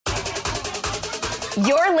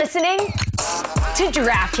You're listening to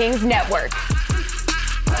DraftKings Network.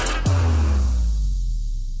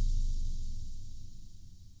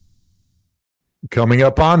 Coming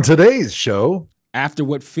up on today's show. After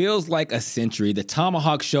what feels like a century, the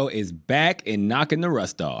ThomaHawk show is back and knocking the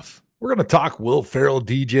rust off. We're going to talk Will Ferrell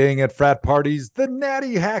DJing at frat parties, the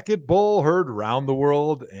Natty Hackett Bowl heard around the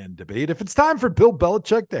world, and debate if it's time for Bill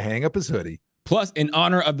Belichick to hang up his hoodie. Plus, in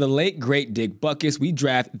honor of the late, great Dick Butkus, we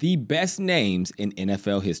draft the best names in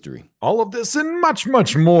NFL history. All of this and much,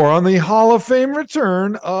 much more on the Hall of Fame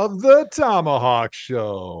return of the ThomaHawk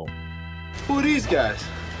Show. Who are these guys?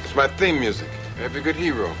 It's my theme music. Every good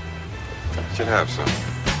hero should have some.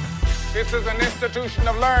 This is an institution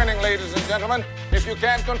of learning, ladies and gentlemen. If you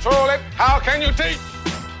can't control it, how can you teach?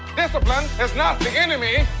 Discipline is not the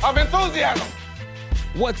enemy of enthusiasm.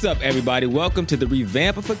 What's up, everybody? Welcome to the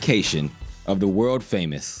revampification of the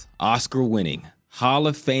world-famous, Oscar-winning, Hall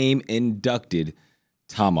of Fame inducted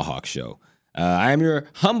ThomaHawk Show. I am your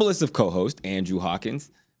humblest of co-hosts, Andrew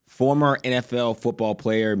Hawkins, former NFL football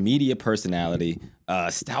player, media personality,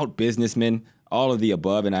 stout businessman, all of the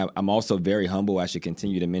above, and I'm also very humble. I should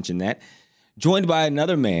continue to mention that. Joined by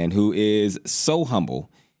another man who is so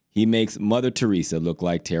humble, he makes Mother Teresa look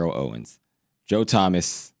like Terrell Owens. Joe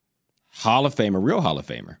Thomas, Hall of Famer, real Hall of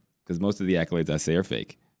Famer, because most of the accolades I say are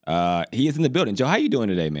fake. He is in the building. Joe, how you doing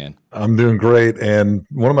today, man? I'm doing great, and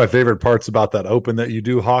one of my favorite parts about that open that you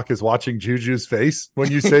do, Hawk, is watching Juju's face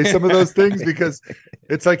when you say some of those things, because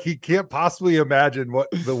it's like he can't possibly imagine what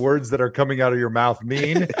the words that are coming out of your mouth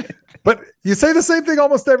mean. But you say the same thing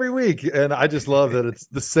almost every week, and I just love that it's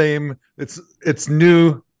the same. It's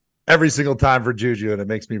new every single time for Juju, and it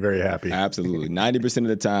makes me very happy. Absolutely. 90% of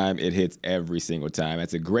the time, it hits every single time.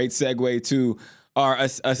 That's a great segue to our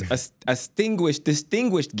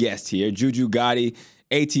distinguished guest here, Juju Gotti,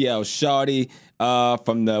 ATL Shawty,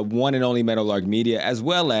 from the one and only Meadowlark Media, as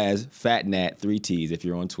well as Phatt Nat, 3 T's, if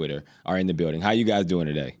you're on Twitter, are in the building. How you guys doing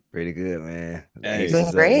today? Pretty good, man. Hey.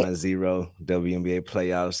 It's Great. 1-0. WNBA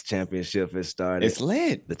playoffs championship has started. It's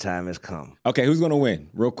lit. The time has come. Okay, who's going to win?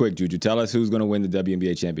 Real quick, Juju, tell us who's going to win the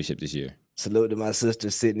WNBA championship this year. Salute to my sister,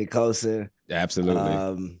 Sydney Colson.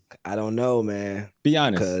 Absolutely. I don't know, man. Be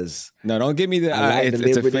honest. Because no, don't give me the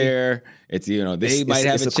it's a fair. It's, they might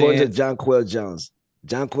have a according chance. to Jonquel Jones.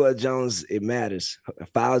 Jonquel Jones, it matters.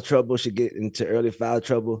 Foul trouble, should get into early foul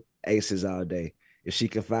trouble, aces all day. If she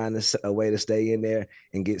can find a way to stay in there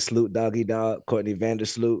and get Sloot Doggy Dog, Courtney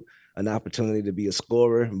Vandersloot, an opportunity to be a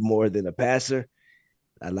scorer more than a passer,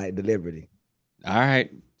 I like the Liberty. All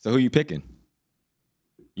right. So who you picking?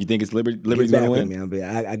 You think it's Liberty's going to win? Me.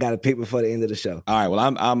 I got to pick before the end of the show. All right.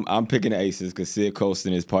 Well, I'm picking the Aces because Sid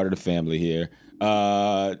Colston is part of the family here.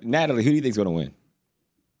 Natalie, who do you think's going to win?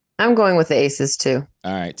 I'm going with the Aces too.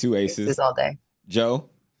 All right, 2 Aces. Aces all day.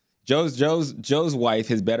 Joe's wife,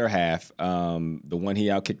 his better half, the one he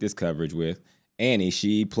outkicked this coverage with, Annie.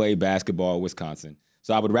 She played basketball at Wisconsin.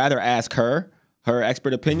 So I would rather ask her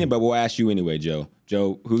expert opinion, but we'll ask you anyway, Joe.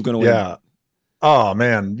 Joe, who's going to win? Yeah. Oh,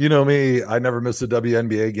 man. You know me. I never miss a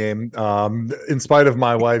WNBA game. In spite of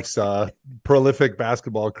my wife's prolific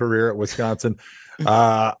basketball career at Wisconsin,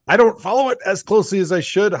 I don't follow it as closely as I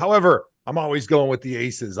should. However, I'm always going with the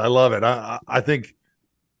Aces. I love it. I think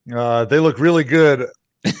they look really good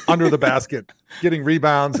under the basket, getting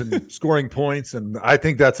rebounds and scoring points, and I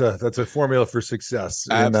think that's a formula for success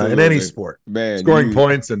in any sport. Man, scoring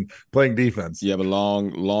points and playing defense. You have a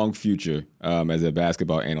long future as a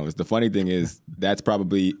basketball analyst. The funny thing is that's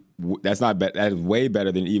way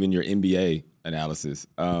better than even your NBA analysis.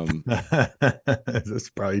 That's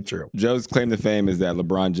probably true. Joe's claim to fame is that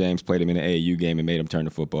LeBron James played him in an AAU game and made him turn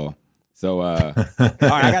to football. So, all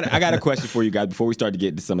right, I got a question for you guys before we start to get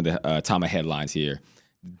into some of the Tama headlines here.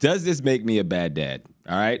 Does this make me a bad dad?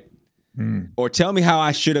 All right. Or tell me how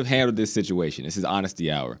I should have handled this situation. This is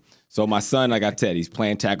honesty hour. So my son, like I said, he's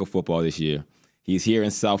playing tackle football this year. He's here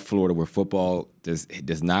in South Florida where football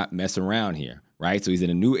does not mess around here, right? So he's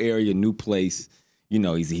in a new area, new place. He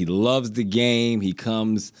loves the game. He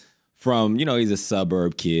comes from, he's a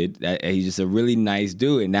suburb kid. He's just a really nice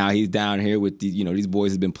dude. And now he's down here with these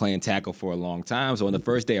boys have been playing tackle for a long time. So on the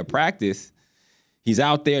first day of practice, he's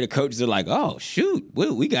out there. The coaches are like, oh, shoot,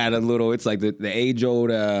 we got a little, it's like the age-old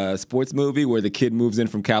sports movie where the kid moves in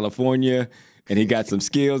from California and he got some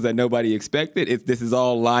skills that nobody expected. This is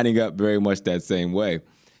all lining up very much that same way.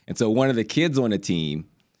 And so one of the kids on the team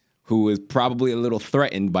who is probably a little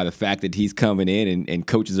threatened by the fact that he's coming in and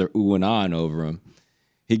coaches are oohing on over him,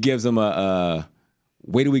 he gives him where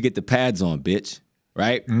do we get the pads on, bitch?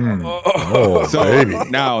 Right? Baby.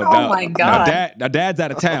 Now, my God. Now dad's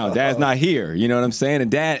out of town. Dad's not here. You know what I'm saying?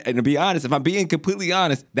 And to be honest, if I'm being completely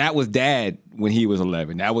honest, that was dad when he was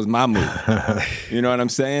 11. That was my move. You know what I'm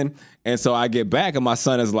saying? And so I get back and my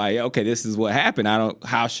son is like, okay, this is what happened.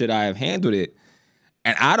 How should I have handled it?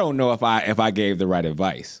 And I don't know if I gave the right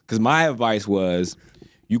advice. Because my advice was,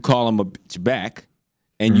 you call him a bitch back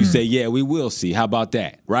and you say, yeah, we will see. How about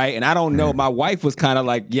that? Right? And I don't know. My wife was kind of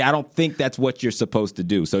like, yeah, I don't think that's what you're supposed to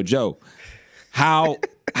do. So, Joe, how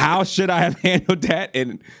should I have handled that?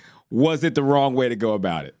 And was it the wrong way to go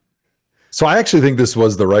about it? So I actually think this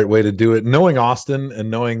was the right way to do it. Knowing Austin and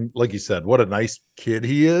knowing, like you said, what a nice kid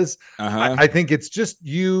he is. I think it's just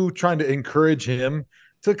you trying to encourage him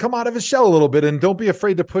to come out of his shell a little bit and don't be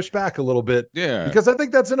afraid to push back a little bit. Yeah. Because I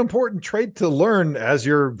think that's an important trait to learn as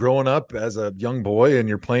you're growing up as a young boy and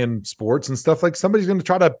you're playing sports and stuff. Like, somebody's going to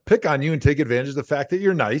try to pick on you and take advantage of the fact that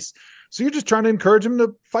you're nice. So you're just trying to encourage him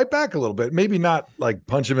to fight back a little bit. Maybe not like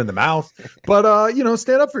punch him in the mouth, but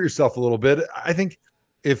stand up for yourself a little bit. I think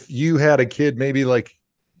if you had a kid maybe like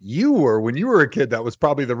you were when you were a kid, that was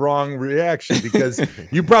probably the wrong reaction, because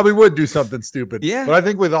you probably would do something stupid. Yeah. But I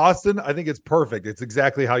think with Austin, I think it's perfect. It's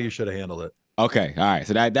exactly how you should have handled it. Okay. All right.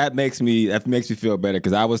 So that makes me feel better,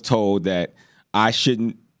 because I was told that I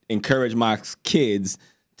shouldn't encourage my kids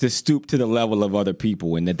to stoop to the level of other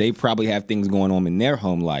people, and that they probably have things going on in their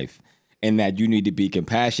home life, and that you need to be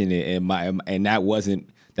compassionate. And that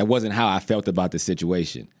wasn't how I felt about the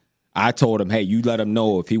situation. I told him, hey, you let him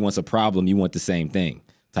know if he wants a problem, you want the same thing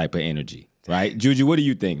type of energy, right? Juju, what do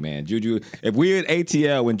you think, man? Juju, if we at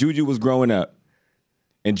ATL when Juju was growing up,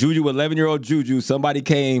 and Juju, 11-year-old Juju, somebody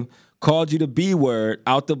came, called you the B word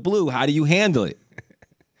out the blue, how do you handle it?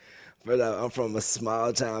 First off, I'm from a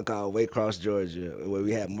small town called Waycross, Georgia, where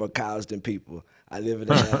we have more cows than people. I live in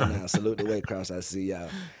Atlanta now. Salute to Waycross. I see y'all.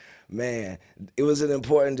 Man, it was an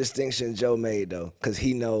important distinction Joe made, though, because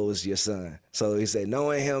he knows your son. So he said,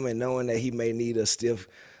 knowing him and knowing that he may need a stiff,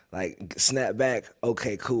 like, snap back,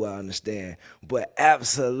 okay, cool, I understand. But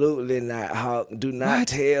absolutely not, Hawk. Do not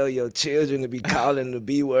tell your children to be calling the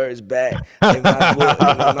B words back in my book,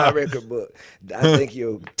 in my record book. I think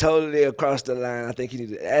you're totally across the line. I think you need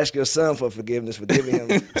to ask your son for forgiveness for giving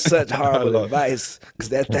him such horrible advice, because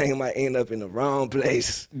that thing might end up in the wrong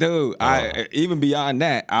place. Dude, even beyond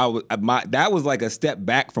that, that was like a step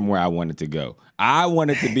back from where I wanted to go. I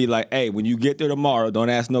wanted to be like, hey, when you get there tomorrow, don't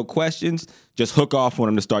ask no questions. Just hook off on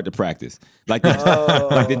them to start the practice. Like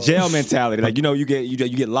the jail mentality. Like, you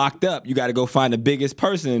get locked up. You got to go find the biggest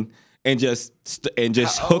person and just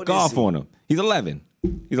hook off on them. He's 11.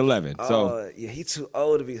 He's 11. So yeah, he's too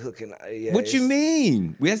old to be hooking. Yeah, what you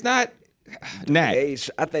mean? That's not Nat.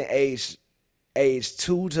 I think age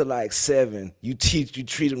 2 to like 7, you treat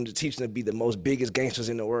them to teach them to be the most biggest gangsters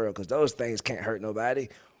in the world, because those things can't hurt nobody.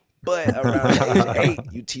 But around age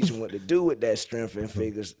 8, you teach them what to do with that strength and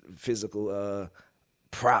physical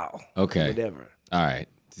prowl. Okay. Whatever. All right.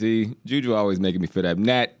 See, Juju always making me feel that.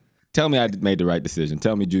 Nat, tell me I made the right decision.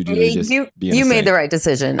 Tell me Juju is just you made the right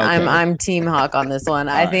decision. Okay. I'm Team Hawk on this one.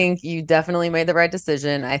 I right. think you definitely made the right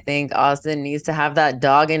decision. I think Austin needs to have that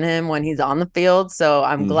dog in him when he's on the field. So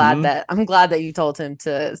I'm glad that you told him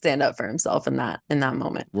to stand up for himself in that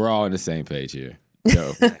moment. We're all on the same page here.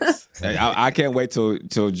 Joe. I can't wait till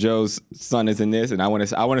Joe's son is in this, and I want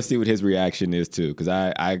to see what his reaction is too, because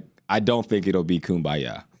I don't think it'll be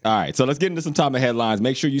kumbaya. All right, so let's get into some Thoma headlines.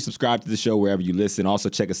 Make sure you subscribe to the show wherever you listen. Also,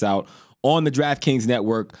 check us out on the DraftKings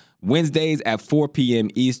Network Wednesdays at 4 p.m.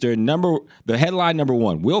 Eastern. The headline number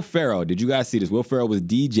 1: Will Ferrell. Did you guys see this? Will Ferrell was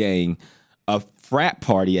DJing a frat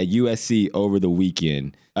party at USC over the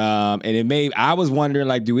weekend. And I was wondering,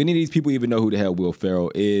 like, do any of these people even know who the hell Will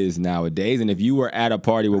Ferrell is nowadays? And if you were at a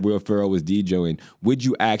party where Will Ferrell was DJing, would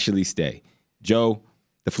you actually stay? Joe,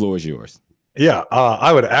 the floor is yours. Yeah,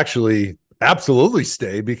 I would actually absolutely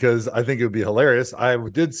stay, because I think it would be hilarious. I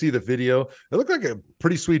did see the video. It looked like a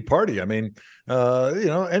pretty sweet party. I mean,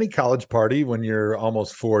 any college party when you're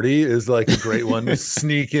almost 40 is like a great one to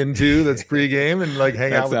sneak into that's pregame and like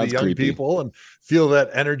hang out with the young creepy people and feel that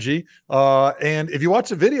energy. And if you watch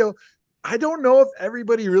the video, I don't know if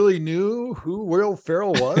everybody really knew who Will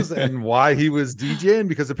Ferrell was and why he was DJing,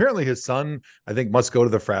 because apparently his son, I think, must go to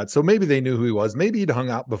the frat. So maybe they knew who he was. Maybe he'd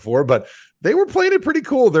hung out before, but they were playing it pretty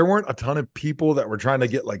cool. There weren't a ton of people that were trying to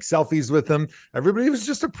get like selfies with him. Everybody was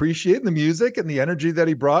just appreciating the music and the energy that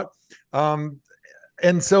he brought. And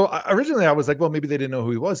so originally I was like, well, maybe they didn't know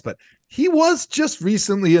who he was, but he was just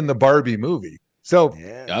recently in the Barbie movie. So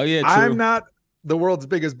Oh yeah, true. I'm not the world's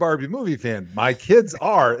biggest Barbie movie fan. My kids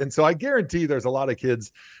are. And so I guarantee there's a lot of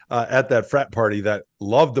kids at that frat party that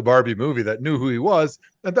loved the Barbie movie, that knew who he was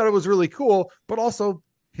and thought it was really cool. But also,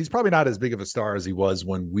 he's probably not as big of a star as he was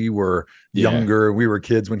when we were younger. We were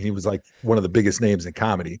kids when he was like one of the biggest names in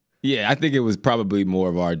comedy. Yeah, I think it was probably more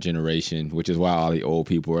of our generation, which is why all the old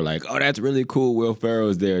people were like, oh, that's really cool. Will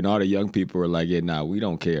Ferrell's there. And all the young people were like, yeah, nah, we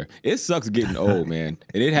don't care. It sucks getting old, man.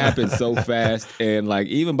 And it happens so fast. And like,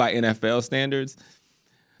 even by NFL standards,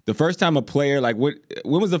 the first time a player, like when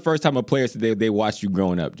was the first time a player said they watched you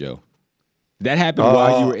growing up, Joe? Did that happen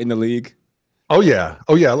while you were in the league? Oh yeah.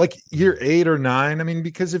 Like year 8 or 9. I mean,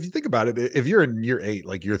 because if you think about it, if you're in year 8,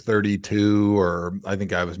 like you're 32, or I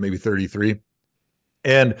think I was maybe 33.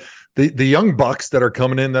 And the young bucks that are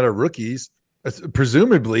coming in that are rookies,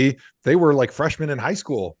 presumably they were like freshmen in high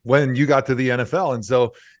school when you got to the NFL. And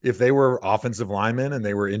so if they were offensive linemen and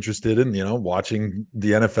they were interested in, watching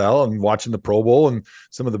the NFL and watching the Pro Bowl and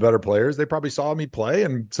some of the better players, they probably saw me play.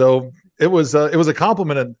 And so it was a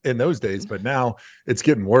compliment in those days, but now it's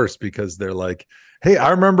getting worse because they're like, hey, I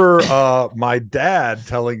remember my dad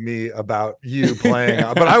telling me about you playing,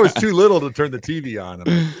 but I was too little to turn the TV on.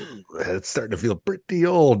 And it's starting to feel pretty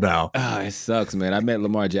old now. Oh, it sucks, man. I met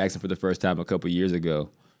Lamar Jackson for the first time a couple years ago.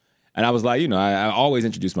 And I was like, I always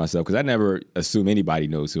introduce myself because I never assume anybody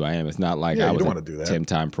knows who I am. It's not like I was a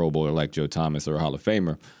 10-time Pro Bowler like Joe Thomas or a Hall of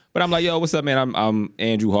Famer. But I'm like, yo, what's up, man? I'm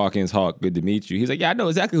Andrew Hawkins, Hawk. Good to meet you. He's like, yeah, I know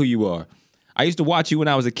exactly who you are. I used to watch you when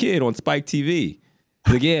I was a kid on Spike TV.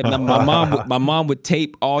 Like, yeah, my mom would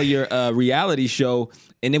tape all your reality show,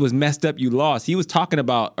 and it was messed up. You lost. He was talking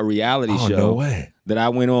about a reality show that I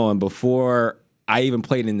went on before I even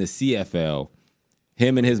played in the CFL.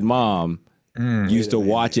 Him and his mom used to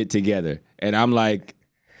watch it together, and I'm like,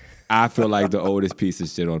 I feel like the oldest piece of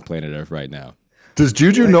shit on planet Earth right now. Does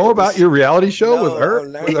Juju know about your reality show with her?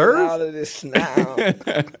 With her? Out of this now.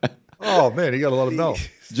 Oh man, you gotta let him know.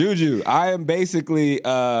 Juju, I am basically.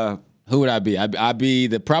 Who would I be? I'd be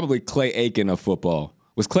probably Clay Aiken of football.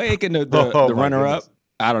 Was Clay Aiken the runner-up?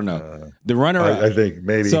 I don't know. The runner-up. I think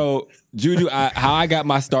maybe. So, Juju, how I got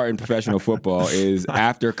my start in professional football is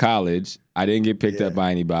after college, I didn't get picked up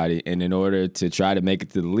by anybody. And in order to try to make it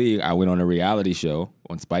to the league, I went on a reality show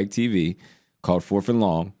on Spike TV called 4th and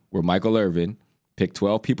Long, where Michael Irvin picked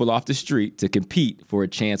 12 people off the street to compete for a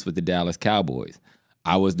chance with the Dallas Cowboys.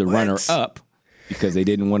 I was the runner-up, because they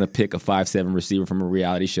didn't want to pick a 5'7" receiver from a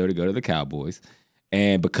reality show to go to the Cowboys.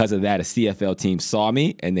 And because of that, a CFL team saw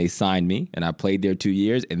me, and they signed me, and I played there 2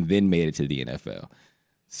 years and then made it to the NFL.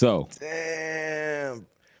 So. Damn.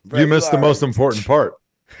 Bro, you missed the most important part.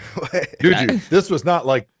 Juju, this was not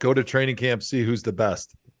like go to training camp, see who's the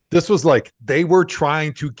best. This was like they were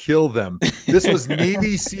trying to kill them. This was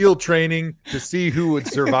Navy SEAL training to see who would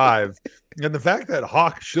survive. And the fact that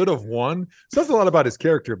Hawk should have won says a lot about his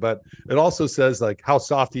character, but it also says like how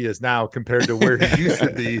soft he is now compared to where he used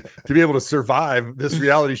to be able to survive this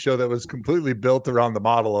reality show that was completely built around the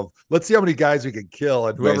model of let's see how many guys we can kill,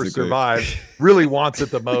 and whoever survives really wants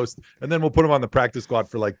it the most, and then we'll put him on the practice squad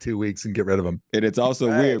for like 2 weeks and get rid of him. And it's also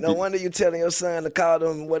weird. No wonder you're telling your son to call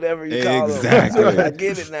them whatever you call them. Exactly. I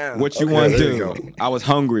get it now. What you want to do? I was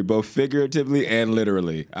hungry, both figuratively and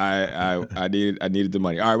literally. I needed the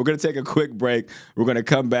money. All right, we're gonna take a quick break. We're going to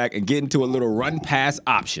come back and get into a little run pass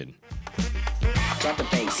option. Drop the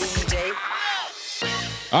bass. DJ.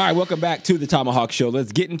 All right, welcome back to the ThomaHawk Show.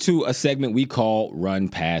 Let's get into a segment we call Run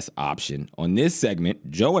Pass Option. On this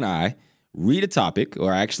segment, Joe and I read a topic,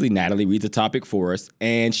 or actually Natalie reads a topic for us,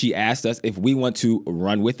 and she asked us if we want to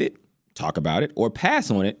run with it, talk about it, or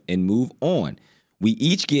pass on it and move on. We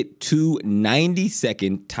each get 2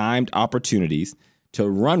 90-second timed opportunities to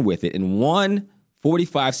run with it and one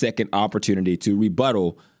 45-second opportunity to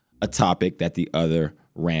rebuttal a topic that the other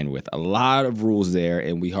ran with. A lot of rules there,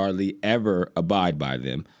 and we hardly ever abide by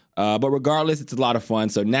them. But regardless, it's a lot of fun.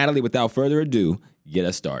 So, Natalie, without further ado, get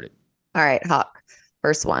us started. All right, Hawk.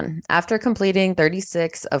 First one. After completing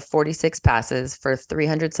 36 of 46 passes for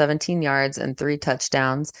 317 yards and 3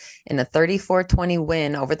 touchdowns in a 34-20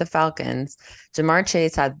 win over the Falcons, Ja'Marr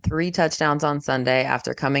Chase had 3 touchdowns on Sunday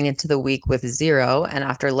after coming into the week with 0 and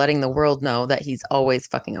after letting the world know that he's always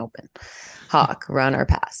fucking open. Hawk, run or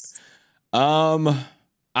pass? I'm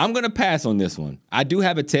going to pass on this one. I do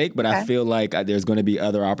have a take, but okay. I feel like there's going to be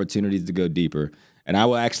other opportunities to go deeper. And I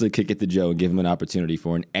will actually kick it to Joe and give him an opportunity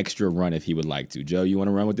for an extra run if he would like to. Joe, you want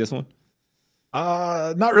to run with this one?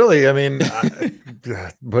 Not really. I mean,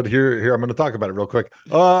 but here I'm going to talk about it real quick.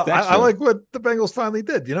 I like what the Bengals finally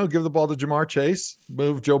did. Give the ball to Ja'Marr Chase,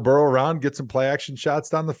 move Joe Burrow around, get some play action shots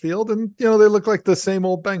down the field, and they look like the same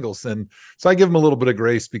old Bengals. And so I give him a little bit of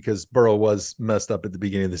grace because Burrow was messed up at the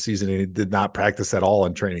beginning of the season and he did not practice at all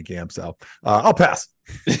in training camp. So I'll pass.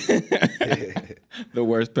 The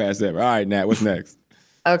worst pass ever. All right, Nat, what's next?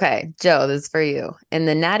 Okay, Joe, this is for you. In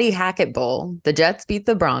the Natty Hackett Bowl, the Jets beat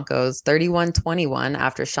the Broncos 31-21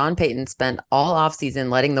 after Sean Payton spent all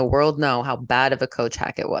offseason letting the world know how bad of a coach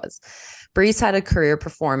Hackett was. Brees had a career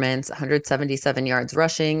performance, 177 yards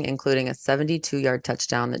rushing, including a 72-yard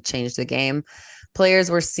touchdown that changed the game.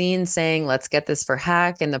 Players were seen saying, "Let's get this for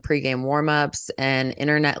Hack" in the pregame warmups, and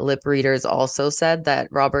internet lip readers also said that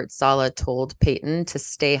Robert Saleh told Payton to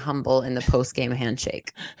stay humble in the postgame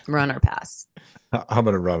handshake. Run or pass? I'm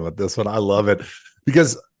going to run with this one. I love it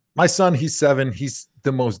because my son, he's 7. He's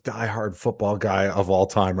the most diehard football guy of all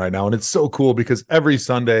time right now. And it's so cool because every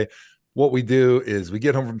Sunday, what we do is we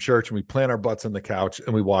get home from church and we plant our butts on the couch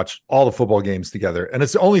and we watch all the football games together. And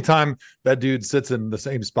it's the only time that dude sits in the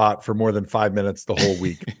same spot for more than 5 minutes the whole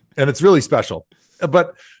week. And it's really special.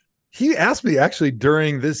 But he asked me actually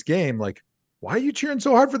during this game, like, why are you cheering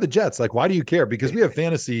so hard for the Jets? Like, why do you care? Because we have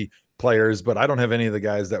fantasy players, but I don't have any of the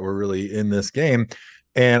guys that were really in this game.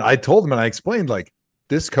 And I told him and I explained, like,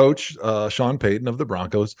 this coach, Sean Payton of the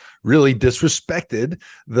Broncos, really disrespected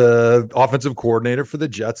the offensive coordinator for the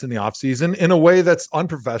Jets in the offseason in a way that's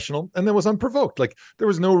unprofessional and that was unprovoked. Like, there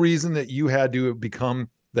was no reason that you had to become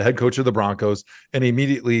the head coach of the Broncos and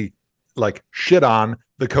immediately like shit on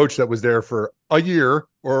the coach that was there for a year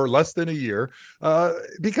or less than a year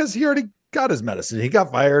because he already got his medicine. He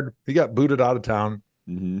got fired. He got booted out of town.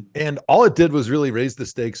 Mm-hmm. And all it did was really raise the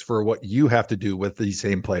stakes for what you have to do with these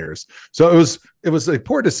same players. So it was a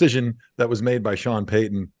poor decision that was made by Sean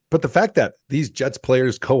Payton. But the fact that these Jets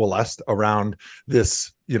players coalesced around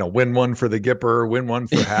this, win one for the Gipper, win one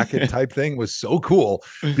for Hackett type thing was so cool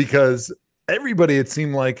because everybody, it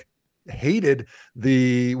seemed like, hated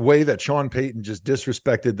the way that Sean Payton just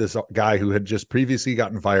disrespected this guy who had just previously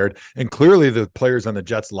gotten fired. And clearly the players on the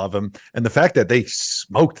Jets love him. And the fact that they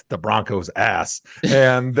smoked the Broncos ass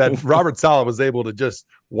and that Robert Saleh was able to just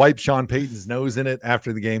wipe Sean Payton's nose in it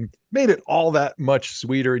after the game made it all that much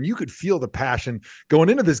sweeter. And you could feel the passion going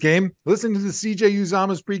into this game, listening to the CJ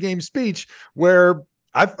Uzomah's pregame speech where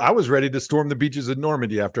I was ready to storm the beaches of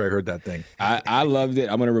Normandy after I heard that thing. I loved it.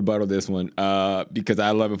 I'm going to rebuttal this one because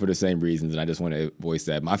I love it for the same reasons, and I just want to voice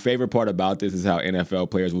that. My favorite part about this is how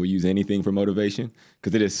NFL players will use anything for motivation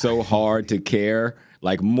because it is so hard to care,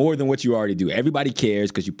 like, more than what you already do. Everybody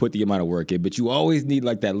cares because you put the amount of work in, but you always need,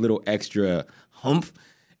 like, that little extra humph.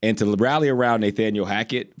 And to rally around Nathaniel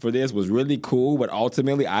Hackett for this was really cool, but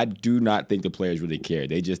ultimately I do not think the players really cared.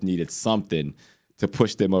 They just needed something to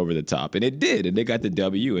push them over the top. And it did. And they got the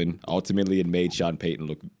W. And ultimately it made Sean Payton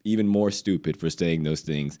look even more stupid for saying those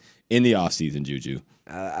things in the offseason, Juju.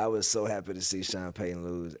 I was so happy to see Sean Payton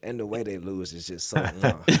lose. And the way they lose is just so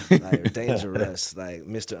like dangerous, like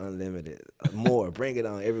Mr. Unlimited. More. Bring it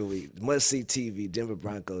on every week. Must-see TV, Denver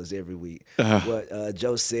Broncos every week. What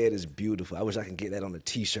Joe said is beautiful. I wish I could get that on a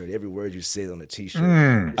T-shirt. Every word you said on a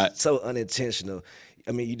T-shirt. It's so unintentional.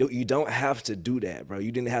 I mean, you don't have to do that, bro.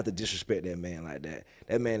 You didn't have to disrespect that man like that.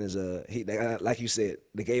 That man is like you said,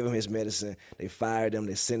 they gave him his medicine. They fired him.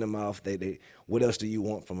 They sent him off. They what else do you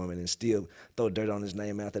want from him? And then still throw dirt on his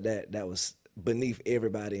name after that. That was beneath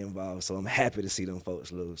everybody involved. So I'm happy to see them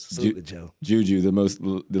folks lose. Salute to Joe. Juju,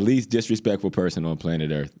 the least disrespectful person on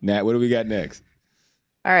planet Earth. Nat, what do we got next?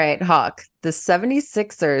 All right, Hawk. The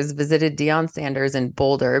 76ers visited Deion Sanders in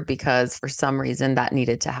Boulder because for some reason that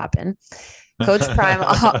needed to happen. Coach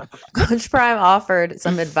Prime offered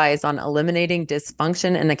some advice on eliminating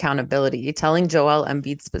dysfunction and accountability, telling Joel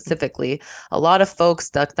Embiid specifically, a lot of folks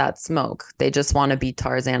duck that smoke. They just want to be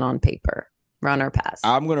Tarzan on paper. Run or pass?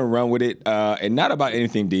 I'm going to run with it, and not about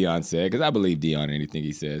anything Deion said, because I believe Deion anything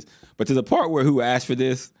he says. But to the part where who asked for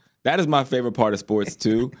this, that is my favorite part of sports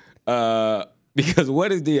too. Because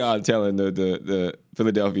what is Deion telling the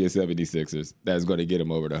Philadelphia 76ers that's going to get him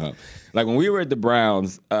over the hump? Like when we were at the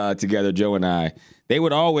Browns together, Joe and I, they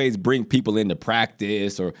would always bring people into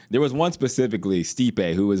practice. Or there was one specifically,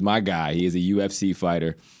 Stipe, who is my guy. He is a UFC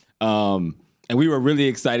fighter. And we were really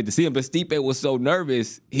excited to see him. But Stipe was so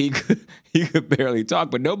nervous, he could barely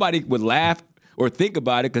talk. But nobody would laugh or think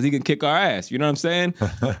about it because he can kick our ass. You know what I'm saying?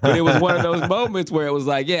 But it was one of those moments where it was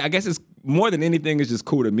like, yeah, I guess it's more than anything, it's just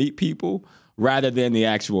cool to meet people rather than the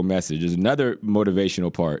actual message. There's another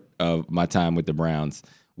motivational part of my time with the Browns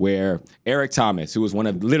where Eric Thomas, who was one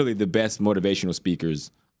of literally the best motivational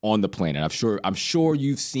speakers on the planet, I'm sure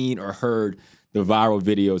you've seen or heard the viral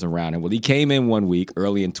videos around him. Well, he came in one week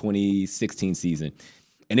early in 2016 season,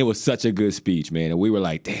 and it was such a good speech, man. And we were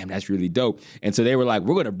like, damn, that's really dope. And so they were like,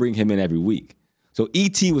 we're going to bring him in every week. So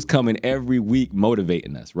E.T. was coming every week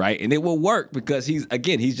motivating us, right? And it will work because he's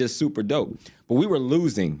just super dope. But we were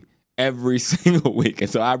losing every single week. And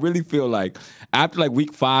so I really feel like after like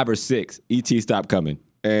week 5 or 6, E.T. stopped coming.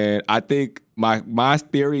 And I think my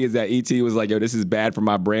theory is that ET was like, yo, this is bad for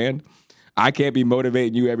my brand. I can't be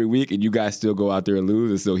motivating you every week, and you guys still go out there and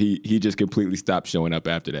lose. And so he just completely stopped showing up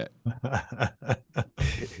after that.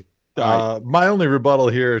 My only rebuttal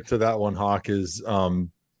here to that one, Hawk, is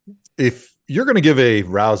if you're going to give a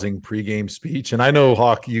rousing pregame speech, and I know,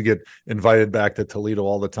 Hawk, you get invited back to Toledo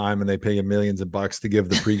all the time and they pay you millions of bucks to give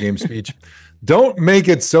the pregame speech. Don't make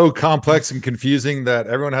it so complex and confusing that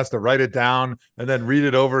everyone has to write it down and then read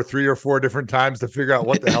it over 3 or 4 different times to figure out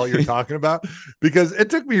what the hell you're talking about. Because it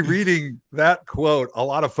took me reading that quote. A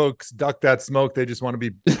lot of folks duck that smoke. They just want to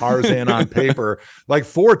be Tarzan on paper like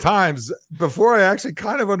 4 times before I actually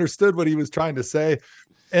kind of understood what he was trying to say.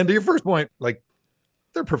 And to your first point, like,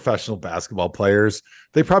 they're professional basketball players.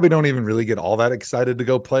 They probably don't even really get all that excited to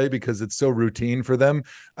go play because it's so routine for them.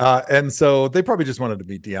 And so they probably just wanted to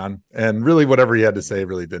meet Deion. And really whatever he had to say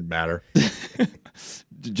really didn't matter.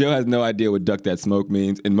 Joe has no idea what duck that smoke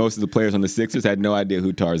means. And most of the players on the Sixers had no idea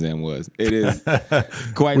who Tarzan was. It is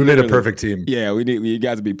quite We made a perfect team. Yeah, you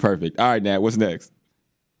guys to be perfect. All right, Nat, what's next?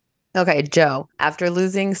 Okay, Joe, after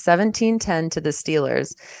losing 17-10 to the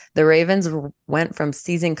Steelers, the Ravens went from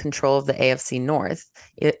seizing control of the AFC North,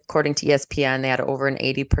 according to ESPN, they had over an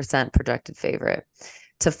 80% projected favorite,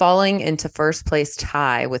 to falling into first place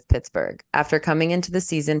tie with Pittsburgh. After coming into the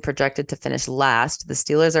season projected to finish last, the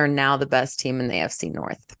Steelers are now the best team in the AFC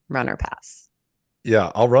North. Run or pass?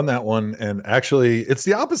 Yeah, I'll run that one. And actually, it's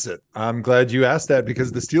the opposite. I'm glad you asked that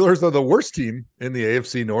because the Steelers are the worst team in the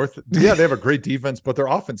AFC North. Yeah, they have a great defense, but their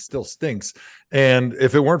offense still stinks. And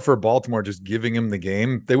if it weren't for Baltimore just giving him the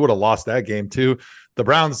game, they would have lost that game too. The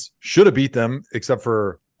Browns should have beat them, except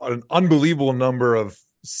for an unbelievable number of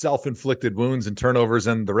self-inflicted wounds and turnovers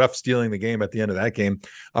and the ref stealing the game at the end of that game.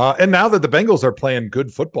 And now that the Bengals are playing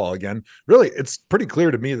good football again, really, it's pretty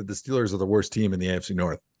clear to me that the Steelers are the worst team in the AFC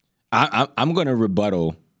North. I'm going to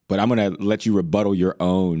rebuttal, but I'm going to let you rebuttal your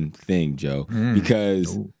own thing, Joe,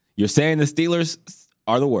 because you're saying the Steelers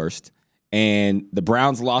are the worst, and the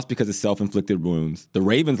Browns lost because of self-inflicted wounds. The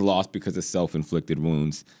Ravens lost because of self-inflicted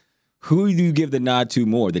wounds. Who do you give the nod to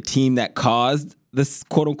more? The team that caused this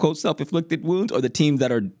quote-unquote self-inflicted wounds, or the teams that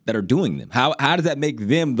are doing them? How does that make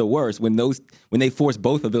them the worst when they force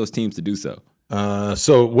both of those teams to do so?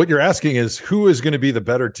 So what you're asking is who is going to be the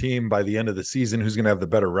better team by the end of the season, who's going to have the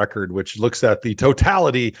better record, which looks at the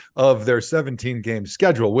totality of their 17-game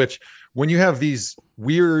schedule, which when you have these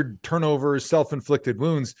weird turnovers, self-inflicted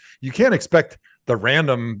wounds, you can't expect the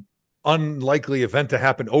random unlikely event to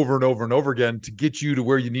happen over and over and over again to get you to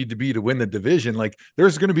where you need to be to win the division. Like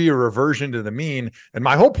there's going to be a reversion to the mean. And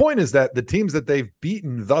my whole point is that the teams that they've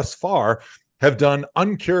beaten thus far have done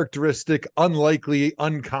uncharacteristic, unlikely,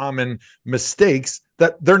 uncommon mistakes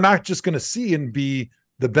that they're not just going to see and be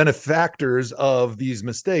the benefactors of these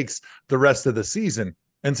mistakes the rest of the season.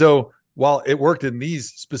 And so while it worked in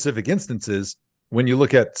these specific instances, when you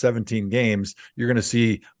look at 17 games, you're going to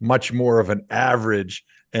see much more of an average,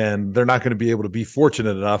 and they're not going to be able to be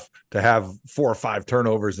fortunate enough to have 4 or 5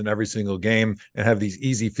 turnovers in every single game and have these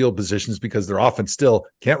easy field positions because their offense still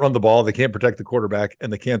can't run the ball, they can't protect the quarterback,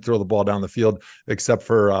 and they can't throw the ball down the field except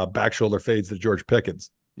for back shoulder fades to George Pickens.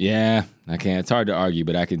 Yeah, I can. It's hard to argue,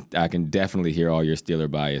 but I can definitely hear all your Steeler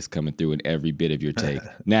bias coming through in every bit of your take.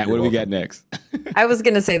 Nat, what do we got next? I was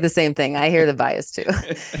going to say the same thing. I hear the bias too.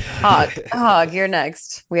 Hawk, you're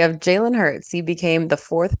next. We have Jalen Hurts. He became the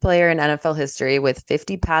 4th player in NFL history with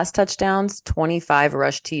 50 pass touchdowns, 25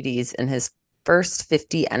 rush TDs in his first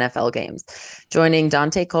 50 NFL games, joining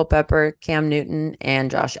Dante Culpepper, Cam Newton, and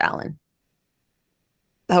Josh Allen.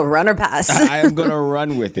 Oh, run or pass? I am going to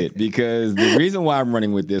run with it because the reason why I'm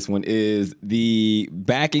running with this one is the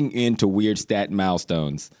backing into weird stat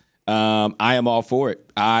milestones. I am all for it.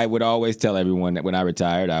 I would always tell everyone that when I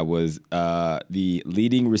retired, I was the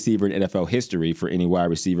leading receiver in NFL history for any wide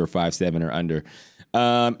receiver 5'7" or under.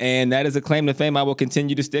 And that is a claim to fame I will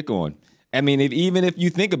continue to stick on. I mean, even if you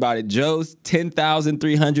think about it, Joe's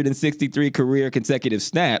 10,363 career consecutive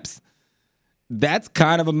snaps, that's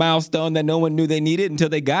kind of a milestone that no one knew they needed until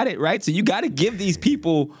they got it, right? So you got to give these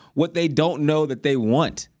people what they don't know that they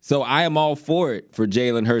want. So I am all for it for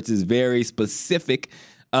Jalen Hurts' very specific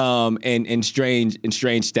and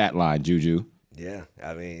strange stat line, Juju. Yeah,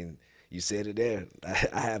 I mean, you said it there.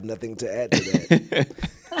 I have nothing to add to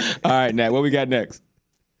that. All right, Nat, what we got next?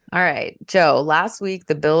 All right, Joe, last week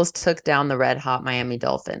the Bills took down the red-hot Miami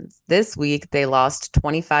Dolphins. This week they lost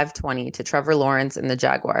 25-20 to Trevor Lawrence and the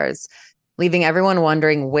Jaguars, leaving everyone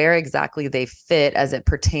wondering where exactly they fit as it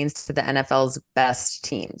pertains to the NFL's best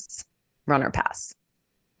teams. Run or pass?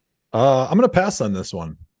 I'm going to pass on this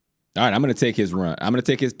one. All right, I'm going to take his run. I'm going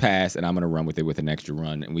to take his pass, and I'm going to run with it with an extra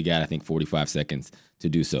run. And we got, I think, 45 seconds to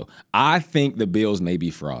do so. I think the Bills may be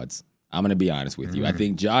frauds. I'm going to be honest with you. I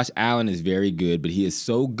think Josh Allen is very good, but he is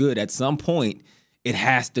so good at some point, it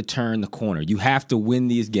has to turn the corner. You have to win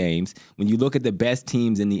these games. When you look at the best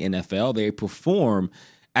teams in the NFL, they perform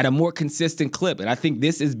at a more consistent clip. And I think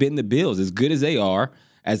this has been the Bills, as good as they are,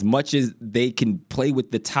 as much as they can play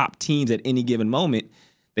with the top teams at any given moment.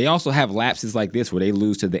 They also have lapses like this where they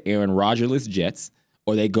lose to the Aaron Rodgers-less Jets,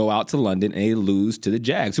 or they go out to London and they lose to the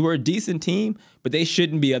Jags, who are a decent team, but they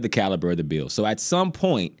shouldn't be of the caliber of the Bills. So at some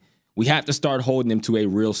point, we have to start holding them to a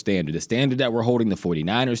real standard, the standard that we're holding the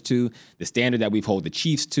 49ers to, the standard that we've held the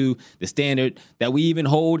Chiefs to, the standard that we even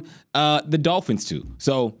hold the Dolphins to.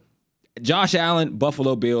 So Josh Allen,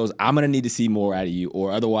 Buffalo Bills, I'm going to need to see more out of you,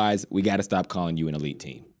 or otherwise we got to stop calling you an elite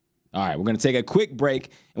team. All right, we're going to take a quick break,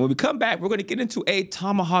 and when we come back, we're going to get into a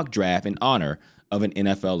ThomaHawk draft in honor of an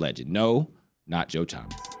NFL legend. No, not Joe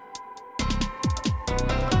Thomas.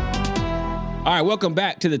 All right, welcome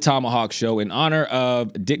back to the ThomaHawk Show. In honor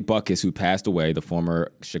of Dick Butkus, who passed away, the former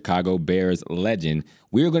Chicago Bears legend,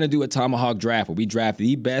 we're going to do a ThomaHawk draft where we draft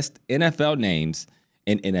the best NFL names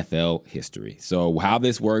in NFL history. So how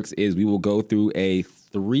this works is we will go through a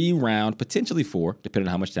 3-round, potentially 4, depending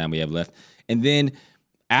on how much time we have left, and then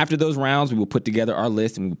after those rounds, we will put together our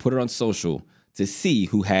list and we will put it on social to see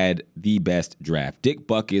who had the best draft. Dick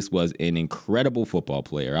Butkus was an incredible football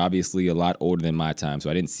player, obviously a lot older than my time, so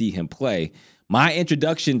I didn't see him play. My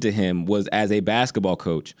introduction to him was as a basketball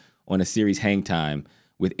coach on a series Hang Time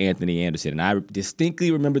with Anthony Anderson. And I distinctly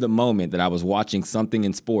remember the moment that I was watching something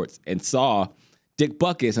in sports and saw Dick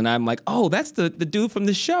Butkus, and I'm like, oh, that's the dude from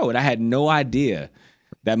the show. And I had no idea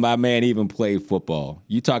that my man even played football.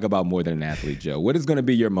 You talk about more than an athlete, Joe. What is going to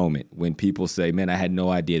be your moment when people say, man, I had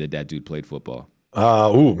no idea that dude played football?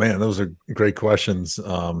 Oh, man, those are great questions.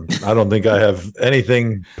 I don't think I have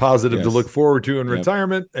anything positive to look forward to in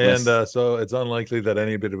retirement. And so it's unlikely that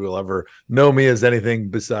anybody will ever know me as anything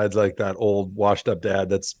besides like that old washed up dad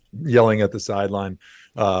that's yelling at the sideline,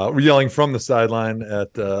 yelling from the sideline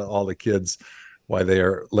at all the kids while they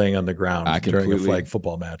are laying on the ground during a flag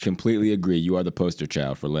football match. Completely agree. You are the poster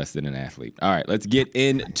child for less than an athlete. All right, let's get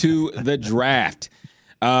into the draft.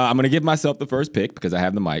 I'm going to give myself the first pick because I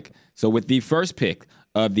have the mic. So with the first pick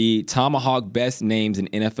of the ThomaHawk Best Names in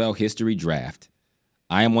NFL History draft,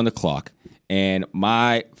 I am on the clock. And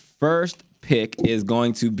my first pick is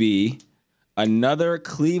going to be another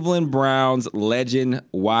Cleveland Browns legend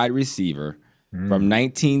wide receiver from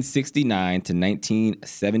 1969 to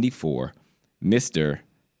 1974. Mr.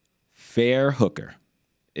 Fair Hooker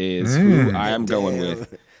is who I am going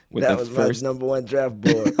with. That was my number one draft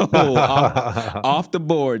board. off the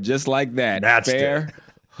board, just like that. Fair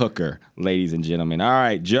Hooker, ladies and gentlemen. All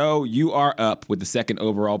right, Joe, you are up with the second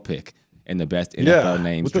overall pick in the best NFL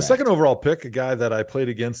names with draft. The second overall pick, a guy that I played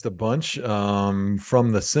against a bunch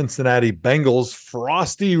from the Cincinnati Bengals,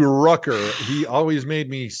 Frosty Rucker. He always made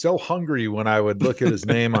me so hungry when I would look at his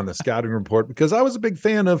name on the scouting report because I was a big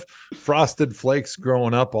fan of Frosted Flakes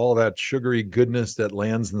growing up, all that sugary goodness that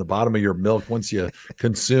lands in the bottom of your milk once you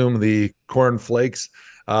consume the corn flakes.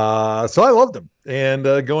 So I loved him, and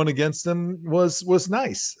going against him was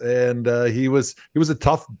nice. And he was a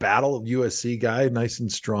tough battle USC guy, nice and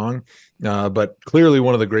strong, but clearly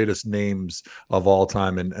one of the greatest names of all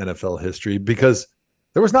time in NFL history because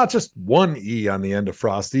there was not just one E on the end of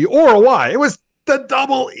Frosty or a Y. It was the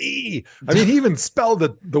double E. I mean, he even spelled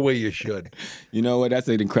it the way you should. You know what? That's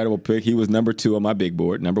an incredible pick. He was number 2 on my big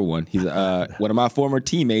board. Number 1. He's one of my former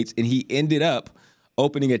teammates, and he ended up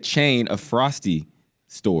opening a chain of Frosty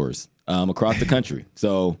stores across the country.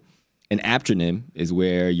 So an aptronym is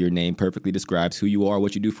where your name perfectly describes who you are,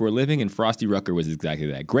 what you do for a living, and Frosty Rucker was exactly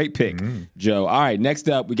that. Great pick, Joe. All right, next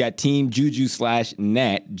up, we got Team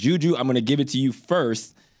Juju/Nat. Juju, I'm going to give it to you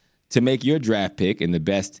first to make your draft pick in the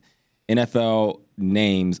best NFL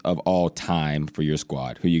names of all time for your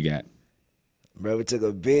squad. Who you got? Bro, we took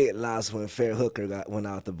a big loss when Fair Hooker went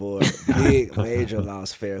out the board. Big, major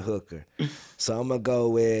loss, Fair Hooker. So I'm going to go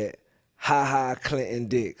with Clinton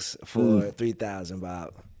Dix for 3,000,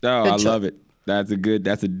 Bob. Oh, I love it. That's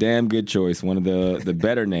a damn good choice. One of the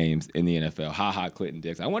better names in the NFL. Clinton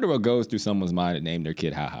Dix. I wonder what goes through someone's mind to name their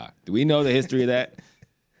kid Do we know the history of that?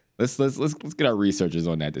 Let's get our researchers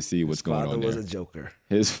on that to see what's going on there. His father was a joker.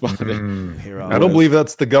 His father. I don't believe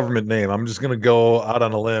that's the government name. I'm just going to go out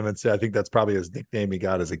on a limb and say I think that's probably his nickname he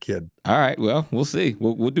got as a kid. All right, well, we'll see.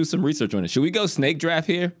 We'll do some research on it. Should we go snake draft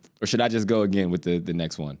here, or should I just go again with the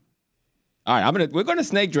next one? All right, we're gonna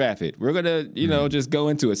snake draft it. We're gonna, just go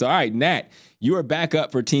into it. So, all right, Nat, you are back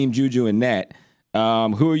up for Team Juju and Nat.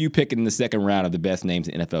 Who are you picking in the second round of the best names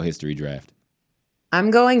in NFL history draft?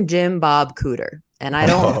 I'm going Jim Bob Cooter, and I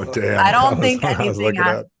don't think anything.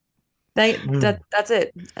 That's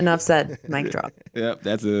it. Enough said. Mic drop. Yep,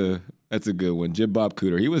 that's a good one. Jim Bob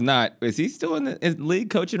Cooter. He was not. Is he still in the league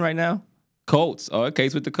coaching right now? Colts. Oh, okay,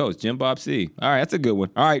 he's with the Colts. Jim Bob C. All right, that's a good one.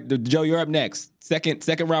 All right, Joe, you're up next.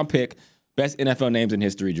 Second round pick. Best NFL names in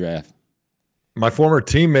history draft. My former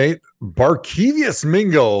teammate, Barkevious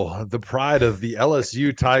Mingo, the pride of the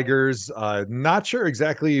LSU Tigers. Not sure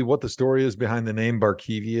exactly what the story is behind the name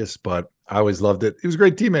Barkevious, but I always loved it. He was a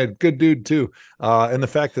great teammate, good dude too. And the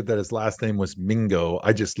fact that his last name was Mingo,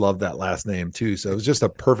 I just love that last name too. So it was just a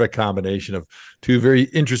perfect combination of two very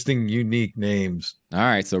interesting, unique names. All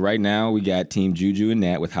right, so right now we got Team Juju and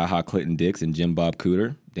Nat with HaHa Clinton Dix and Jim Bob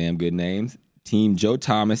Cooter. Damn good names. Team Joe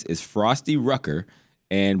Thomas is Frosty Rucker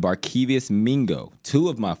and Barkevious Mingo, two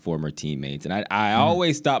of my former teammates. And I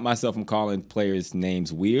always stop myself from calling players'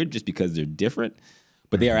 names weird just because they're different,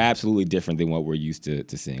 but they are absolutely different than what we're used to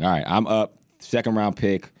seeing. All right, I'm up. Second round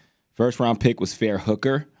pick. First round pick was Fair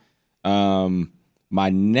Hooker. My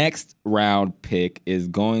next round pick is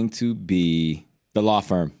going to be the law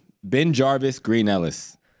firm, Ben Jarvis, Green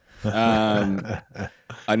Ellis.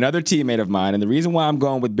 Another teammate of mine. And the reason why I'm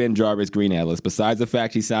going with Ben Jarvis, Green Ellis, besides the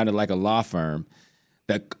fact he sounded like a law firm,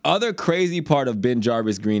 the other crazy part of Ben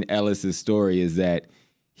Jarvis Green Ellis' story is that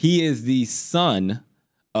he is the son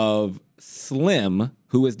of Slim,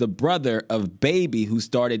 who is the brother of Baby, who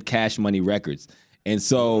started Cash Money Records. And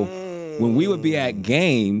so when we would be at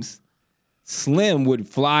games, Slim would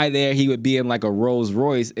fly there. He would be in like a Rolls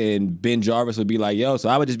Royce, and Ben Jarvis would be like, yo, so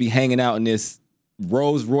I would just be hanging out in this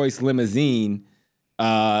Rolls Royce limousine,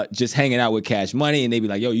 just hanging out with Cash Money. And they'd be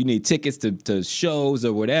like, yo, you need tickets to shows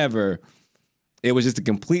or whatever. It was just a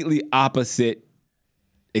completely opposite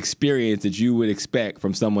experience that you would expect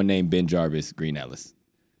from someone named Ben Jarvis Green Ellis.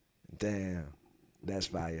 Damn, that's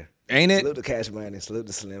fire. Ain't it? Salute to Cash Money, salute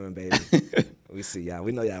to Slim and Baby. We see y'all.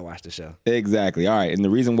 We know y'all watch the show. Exactly. All right. And the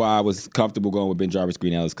reason why I was comfortable going with Ben Jarvis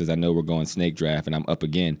Green Ellis because I know we're going snake draft and I'm up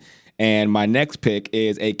again. And my next pick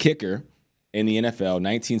is a kicker in the NFL,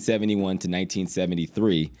 1971 to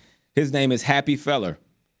 1973. His name is Happy Feller.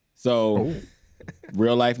 So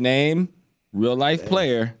real life name, real life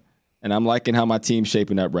player, and I'm liking how my team's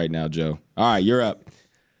shaping up right now, Joe. All right, you're up.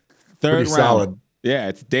 Third round. Solid. Yeah,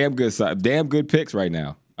 it's damn good picks right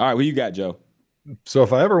now. All right, what you got, Joe? So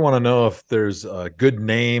if I ever want to know if there's a good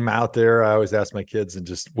name out there, I always ask my kids and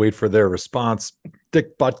just wait for their response.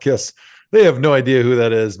 Dick Butkus. They have no idea who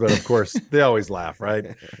that is, but of course they always laugh,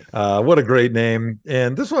 right? What a great name.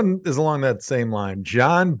 And this one is along that same line.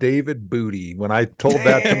 John David Booty. When I told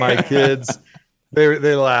that to my kids,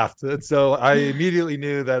 they laughed. And so I immediately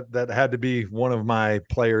knew that had to be one of my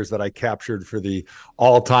players that I captured for the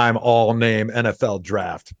all-time, all-name NFL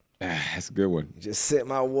draft. That's a good one. Just set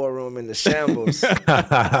my war room in the shambles.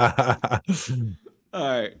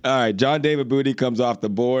 All right. John David Booty comes off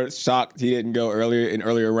the board. Shocked he didn't go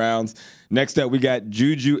earlier rounds. Next up, we got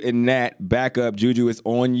Juju and Nat. Back up. Juju, it's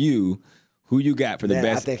on you. Who you got for the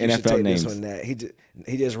best NFL names? I think you should take this one, Nat.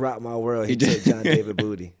 He just rocked my world. He took John David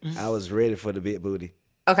Booty. I was ready for the big booty.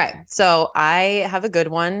 Okay, so I have a good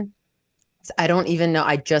one. I don't even know.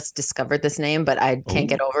 I just discovered this name, but I can't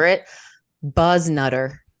get over it. Buzz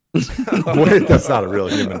Nutter. Wait, that's not a real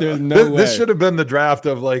human. There's no way. This should have been the draft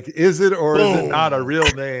of like, is it or is it not a real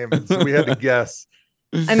name? And so we had to guess.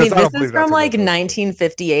 I mean, this is from like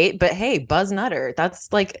 1958, but hey, Buzz Nutter.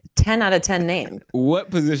 That's like 10 out of 10 name. What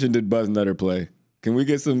position did Buzz Nutter play? Can we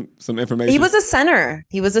get some information? He was a center.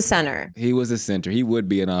 He was a center. He would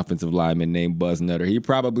be an offensive lineman named Buzz Nutter. He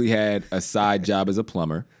probably had a side job as a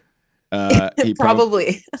plumber. He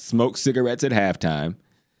probably smoked cigarettes at halftime.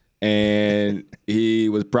 And he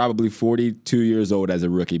was probably 42 years old as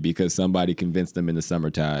a rookie because somebody convinced him in the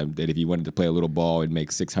summertime that if he wanted to play a little ball and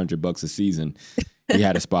make $600 a season, he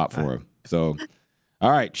had a spot for him. So,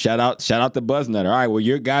 all right, shout out to Buzz Nutter. All right, well,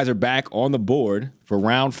 your guys are back on the board for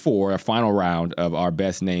round 4, a final round of our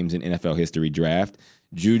best names in NFL history draft.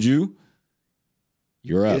 Juju,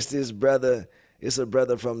 you're up. It's a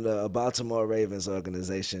brother from the Baltimore Ravens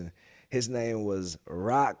organization. His name was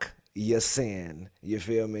Rock Ya-Sin, you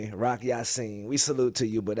feel me? Rock Ya-Sin. We salute to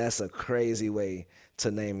you, but that's a crazy way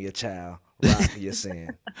to name your child. Rock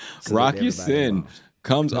Ya-Sin. Rock Ya-Sin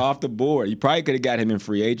comes off the board. You probably could have got him in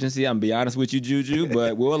free agency. I'm gonna be honest with you, Juju,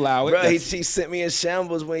 but we'll allow it. Bro, he sent me in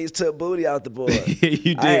shambles when he took Booty out the board.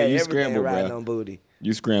 You did. You scrambled, bro. On Booty.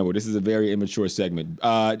 You scrambled. This is a very immature segment.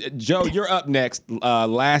 Joe, you're up next.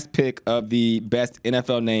 Last pick of the best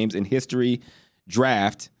NFL names in history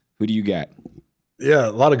draft. Who do you got? Yeah,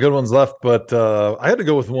 a lot of good ones left, but I had to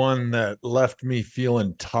go with one that left me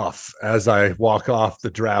feeling tough as I walk off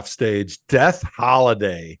the draft stage. Death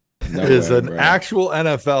Holiday is an actual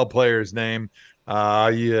NFL player's name.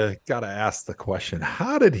 You got to ask the question,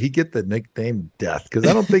 how did he get the nickname Death? Because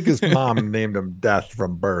I don't think his mom named him Death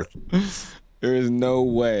from birth. There is no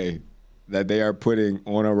way that they are putting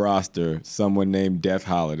on a roster someone named Death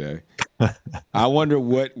Holiday. I wonder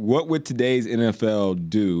what would today's NFL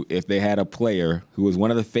do if they had a player who was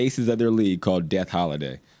one of the faces of their league called Death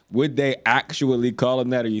Holiday? Would they actually call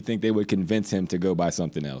him that, or you think they would convince him to go by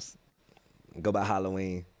something else? Go by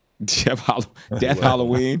Halloween. Death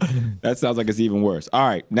Halloween? That sounds like it's even worse. All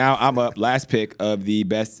right, now I'm up. Last pick of the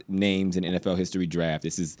best names in NFL history draft.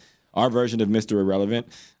 This is our version of Mr. Irrelevant.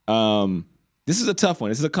 This is a tough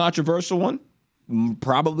one. This is a controversial one.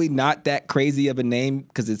 Probably not that crazy of a name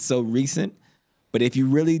because it's so recent. But if you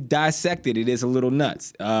really dissect it, it is a little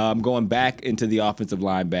nuts. I'm going back into the offensive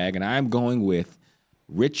line bag, and I'm going with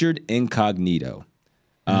Richard Incognito.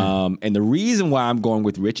 And the reason why I'm going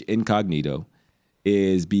with Rich Incognito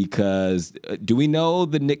is because do we know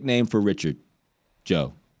the nickname for Richard,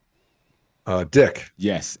 Joe? Dick.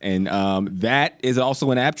 Yes, and that is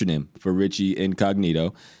also an acronym for Richie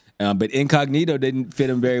Incognito. But Incognito didn't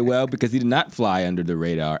fit him very well because he did not fly under the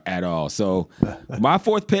radar at all. So my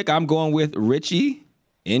fourth pick, I'm going with Richie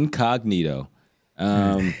Incognito.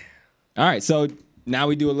 All right, so now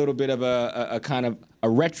we do a little bit of a kind of a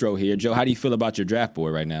retro here. Joe, how do you feel about your draft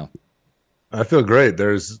board right now? I feel great.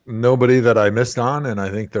 There's nobody that I missed on, and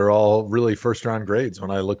I think they're all really first-round grades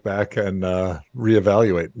when I look back and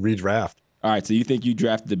reevaluate, redraft. All right, so you think you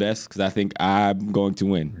drafted the best? Because I think I'm going to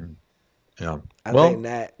win. Yeah. I think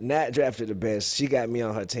Nat drafted the best. She got me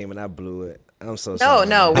on her team, and I blew it. I'm so sorry.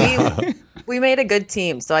 No, we made a good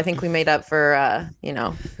team, so I think we made up for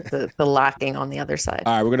the lacking on the other side.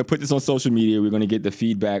 All right, we're gonna put this on social media. We're gonna get the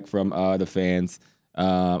feedback from the fans.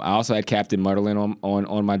 I also had Captain Mutterlin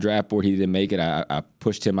on my draft board. He didn't make it. I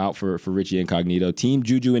pushed him out for Richie Incognito. Team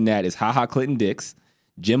Juju and Nat is HaHa Clinton Dix,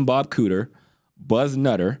 Jim Bob Cooter, Buzz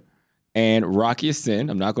Nutter, and Rocky Ascend.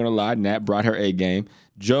 I'm not gonna lie, Nat brought her A game.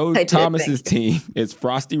 Joe Thomas's team is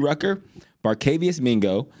Frosty Rucker, Barcavius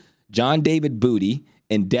Mingo, John David Booty,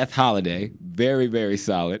 and Death Holiday. Very, very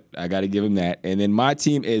solid. I got to give him that. And then my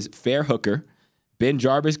team is Fair Hooker, Ben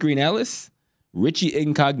Jarvis Green Ellis, Richie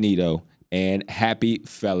Incognito, and Happy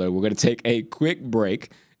Feller. We're going to take a quick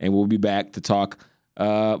break, and we'll be back to talk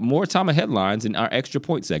more Thoma headlines in our extra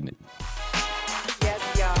point segment.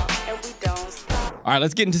 Yes, y'all, and we don't stop. All right,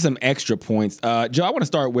 let's get into some extra points. Joe, I want to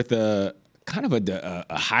start with a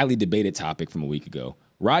highly debated topic from a week ago.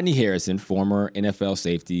 Rodney Harrison, former NFL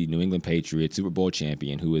safety, New England Patriot, Super Bowl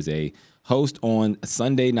champion, who is a host on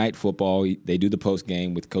Sunday Night Football. They do the post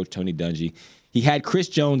game with Coach Tony Dungy. He had Chris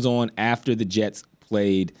Jones on after the Jets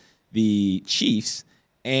played the Chiefs,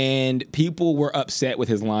 and people were upset with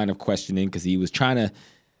his line of questioning because he was trying to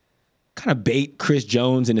kind of bait Chris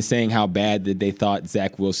Jones into saying how bad that they thought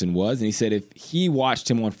Zach Wilson was. And he said if he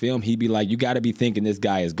watched him on film, he'd be like, you got to be thinking this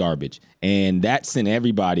guy is garbage. And that sent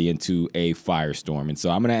everybody into a firestorm. And so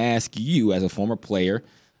I'm going to ask you as a former player,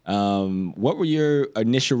 what were your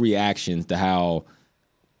initial reactions to how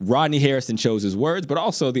Rodney Harrison chose his words, but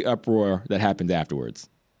also the uproar that happened afterwards?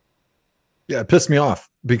 Yeah, it pissed me off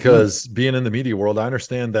because being in the media world, I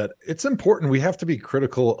understand that it's important. We have to be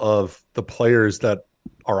critical of the players that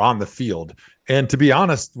are on the field and to be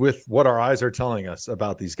honest with what our eyes are telling us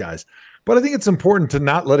about these guys. But I think it's important to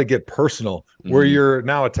not let it get personal where you're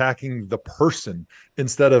now attacking the person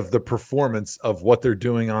instead of the performance of what they're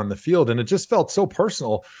doing on the field. And it just felt so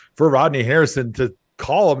personal for Rodney Harrison to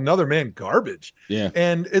call another man garbage. Yeah.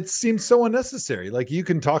 And it seems so unnecessary. Like you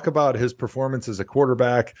can talk about his performance as a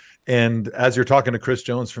quarterback. And as you're talking to Chris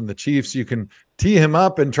Jones from the Chiefs, you can tee him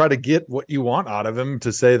up and try to get what you want out of him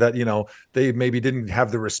to say that, they maybe didn't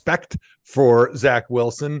have the respect for Zach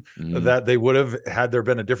Wilson that they would have had there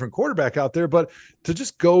been a different quarterback out there. But to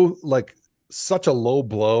just go like such a low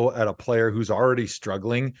blow at a player who's already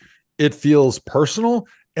struggling, it feels personal.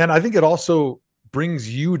 And I think it also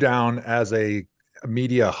brings you down as a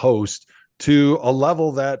media host to a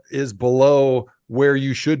level that is below where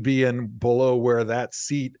you should be and below where that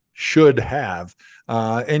seat should have.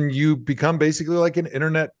 And you become basically like an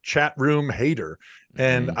internet chat room hater.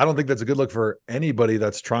 And I don't think that's a good look for anybody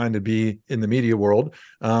that's trying to be in the media world.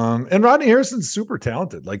 And Rodney Harrison's super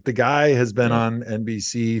talented. Like the guy has been on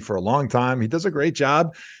NBC for a long time. He does a great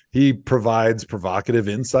job. He provides provocative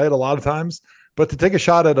insight a lot of times. But to take a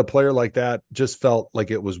shot at a player like that just felt like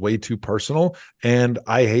it was way too personal. And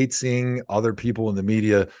I hate seeing other people in the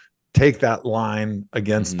media take that line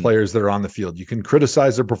against players that are on the field. You can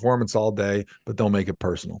criticize their performance all day, but don't make it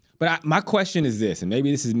personal. But my question is this, and maybe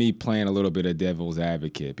this is me playing a little bit of devil's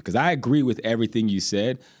advocate, because I agree with everything you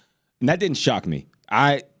said, and that didn't shock me.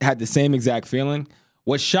 I had the same exact feeling.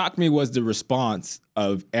 What shocked me was the response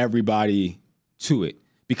of everybody to it,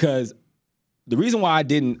 because the reason why I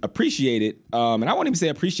didn't appreciate it, and I won't even say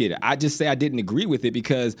appreciate it, I just say I didn't agree with it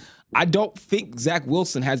because I don't think Zach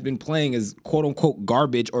Wilson has been playing as quote-unquote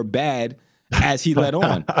garbage or bad as he let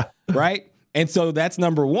on, right? And so that's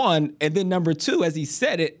number one. And then number two, as he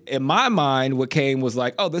said it, in my mind, what came was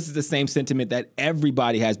like, oh, this is the same sentiment that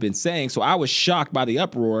everybody has been saying. So I was shocked by the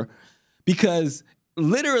uproar because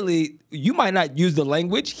literally, you might not use the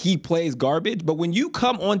language, he plays garbage, but when you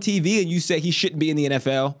come on TV and you say he shouldn't be in the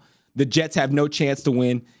NFL, the Jets have no chance to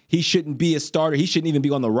win, he shouldn't be a starter, he shouldn't even be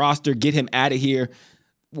on the roster, get him out of here.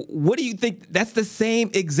 What do you think? That's the same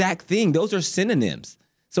exact thing. Those are synonyms.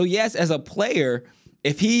 So yes, as a player,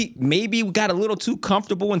 if he maybe got a little too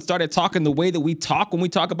comfortable and started talking the way that we talk when we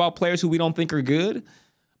talk about players who we don't think are good,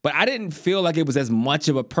 but I didn't feel like it was as much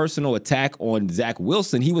of a personal attack on Zach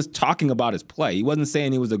Wilson. He was talking about his play. He wasn't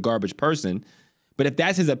saying he was a garbage person. But if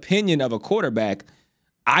that's his opinion of a quarterback,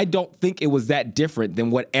 I don't think it was that different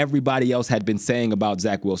than what everybody else had been saying about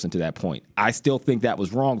Zach Wilson to that point. I still think that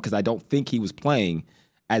was wrong because I don't think he was playing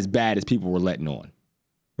as bad as people were letting on.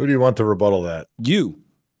 Who do you want to rebuttal that? You.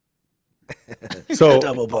 So,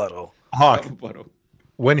 double bottle. Hawk,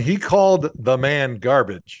 when he called the man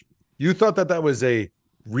garbage, you thought that was a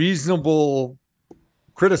reasonable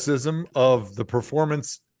criticism of the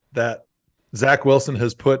performance that Zach Wilson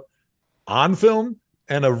has put on film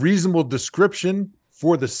and a reasonable description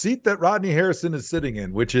for the seat that Rodney Harrison is sitting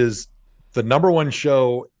in, which is the number one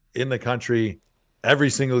show in the country every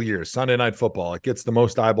single year, Sunday Night Football. It gets the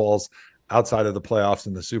most eyeballs outside of the playoffs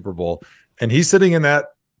and the Super Bowl. And he's sitting in that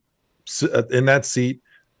seat,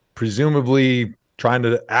 presumably trying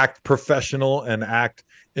to act professional and act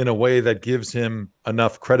in a way that gives him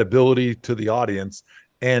enough credibility to the audience.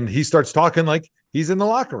 And he starts talking like he's in the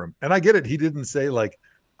locker room. And I get it. He didn't say like,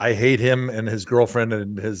 I hate him and his girlfriend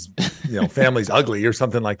and his family's ugly or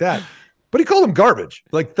something like that. But he called him garbage.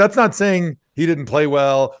 Like, that's not saying he didn't play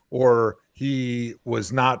well or he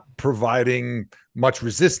was not providing much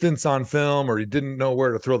resistance on film or he didn't know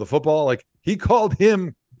where to throw the football. Like, he called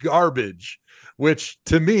him garbage, which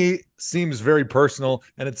to me seems very personal,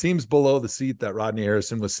 and it seems below the seat that Rodney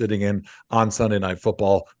Harrison was sitting in on Sunday Night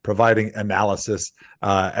Football, providing analysis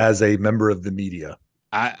as a member of the media.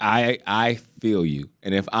 I feel you.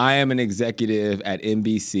 And if I am an executive at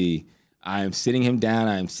NBC, I am sitting him down.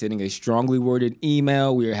 I am sending a strongly worded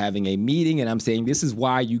email. We are having a meeting, and I'm saying this is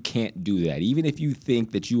why you can't do that. Even if you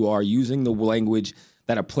think that you are using the language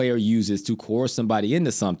that a player uses to coerce somebody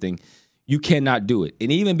into something, you cannot do it.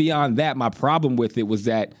 And even beyond that, my problem with it was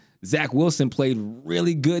that Zach Wilson played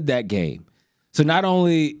really good that game. So not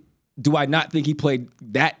only do I not think he played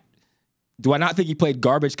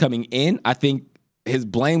garbage coming in, I think his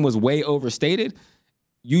blame was way overstated.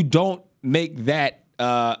 You don't make that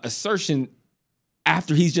assertion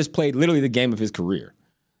after he's just played literally the game of his career.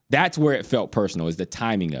 That's where it felt personal, is the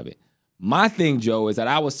timing of it. My thing, Joe, is that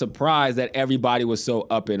I was surprised that everybody was so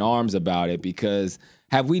up in arms about it, because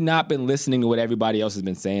have we not been listening to what everybody else has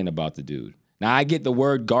been saying about the dude? Now, I get the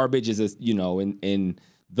word garbage is, in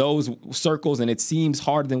those circles, and it seems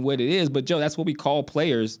harder than what it is, but Joe, that's what we call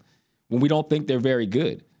players when we don't think they're very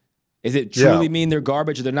good. Is it truly mean they're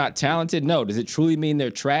garbage or they're not talented? No. Does it truly mean they're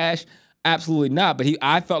trash? Absolutely not. But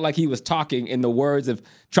I felt like he was talking in the words of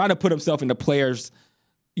trying to put himself in the players'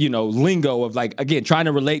 lingo of, like, again, trying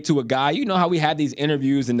to relate to a guy. You know how we have these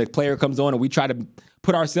interviews and the player comes on and we try to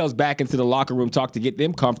put ourselves back into the locker room talk to get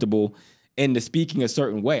them comfortable into speaking a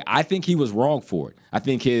certain way. I think he was wrong for it. I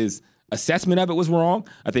think his assessment of it was wrong.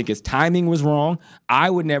 I think his timing was wrong. I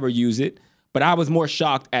would never use it, but I was more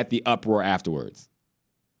shocked at the uproar afterwards.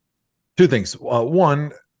 Two things.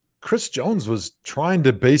 One, Chris Jones was trying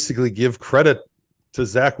to basically give credit to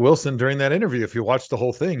Zach Wilson during that interview. If you watch the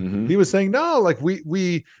whole thing, he was saying, no, like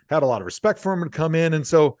we had a lot of respect for him to come in. And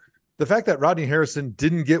so the fact that Rodney Harrison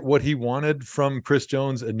didn't get what he wanted from Chris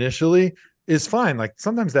Jones initially is fine. Like,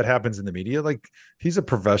 sometimes that happens in the media. Like, he's a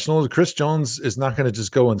professional. Chris Jones is not going to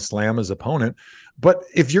just go and slam his opponent. But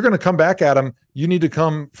if you're going to come back at him, you need to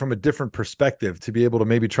come from a different perspective to be able to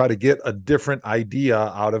maybe try to get a different idea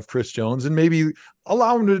out of Chris Jones and maybe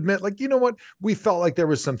allow him to admit, like, you know what, we felt like there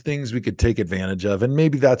was some things we could take advantage of. And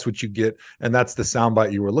maybe that's what you get. And that's the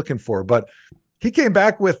soundbite you were looking for. But he came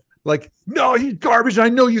back with, like, no, he's garbage. I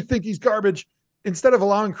know you think he's garbage, instead of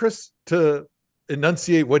allowing Chris to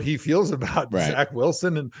enunciate what he feels about Right. Zach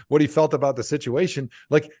Wilson and what he felt about the situation.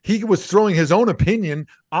 Like he was throwing his own opinion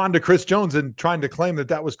onto Chris Jones and trying to claim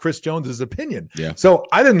that was Chris Jones's opinion. Yeah. So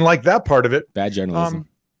I didn't like that part of it. Bad journalism.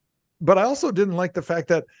 But I also didn't like the fact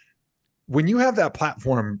that when you have that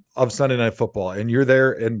platform of Sunday Night Football and you're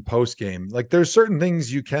there in post game, like there's certain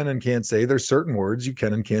things you can and can't say. There's certain words you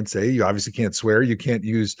can and can't say. You obviously can't swear. You can't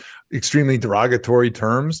use extremely derogatory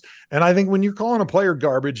terms. And I think when you're calling a player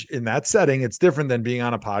garbage in that setting, it's different than being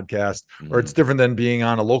on a podcast or it's different than being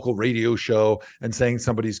on a local radio show and saying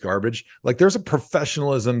somebody's garbage. Like there's a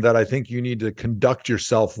professionalism that I think you need to conduct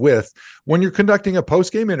yourself with when you're conducting a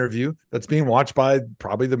post game interview that's being watched by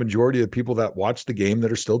probably the majority of people that watch the game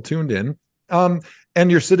that are still tuned in. And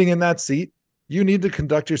you're sitting in that seat, you need to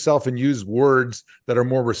conduct yourself and use words that are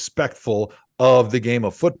more respectful of the game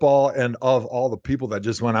of football and of all the people that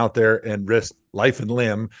just went out there and risked life and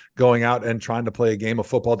limb going out and trying to play a game of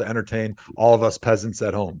football to entertain all of us peasants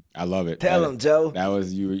at home. I love it. Tell him, Joe. That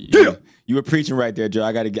was you. You were preaching right there, Joe.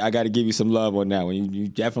 I got to give you some love on that one. You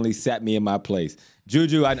definitely sat me in my place.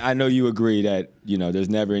 Juju, I know you agree that, there's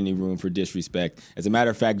never any room for disrespect. As a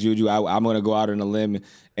matter of fact, Juju, I'm going to go out on a limb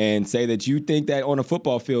and say that you think that on a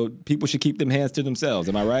football field, people should keep them hands to themselves.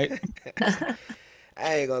 Am I right?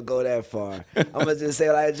 I ain't gonna go that far. I'm gonna just say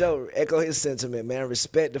like Joe, echo his sentiment, man.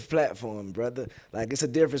 Respect the platform, brother. Like it's a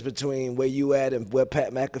difference between where you at and where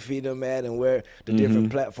Pat McAfee them at and where the different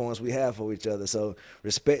platforms we have for each other. So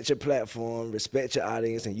respect your platform, respect your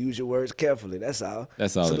audience, and use your words carefully. That's all.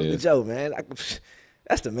 That's all Salute it to is. Joe, man.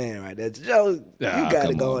 That's the man right there. Joe, you got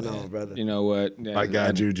it going on, brother. You know what? I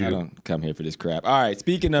got Juju. I don't come here for this crap. All right.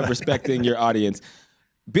 Speaking of respecting your audience,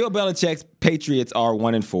 Bill Belichick's Patriots are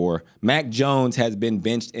 1-4. Mac Jones has been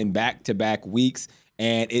benched in back-to-back weeks,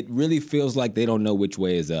 and it really feels like they don't know which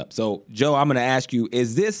way is up. So, Joe, I'm going to ask you,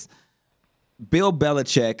 is this Bill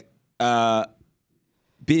Belichick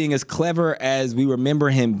being as clever as we remember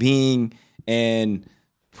him being and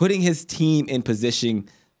putting his team in position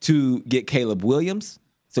to get Caleb Williams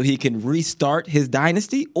so he can restart his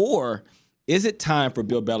dynasty? Or is it time for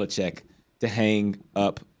Bill Belichick to hang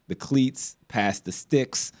up the cleats, pass the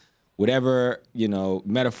sticks, whatever,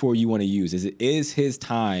 metaphor you want to use? Is his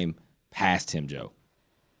time past him, Joe?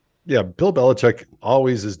 Yeah, Bill Belichick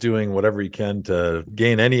always is doing whatever he can to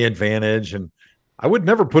gain any advantage. And I would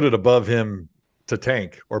never put it above him to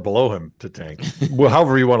tank or below him to tank, well,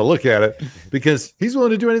 however you want to look at it, because he's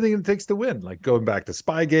willing to do anything it takes to win, like going back to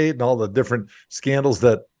Spygate and all the different scandals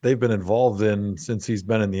that they've been involved in since he's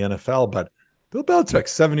been in the NFL. But Bill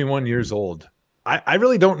Belichick's 71 years old. I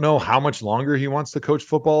really don't know how much longer he wants to coach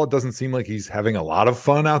football. It doesn't seem like he's having a lot of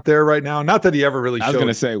fun out there right now. Not that he ever really showed I was going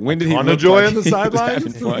to say, when did he on look the joy like on the he was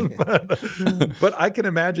sidelines? having fun? But I can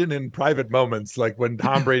imagine in private moments, like when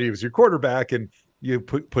Tom Brady was your quarterback and you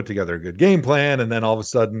put together a good game plan, and then all of a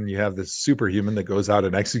sudden you have this superhuman that goes out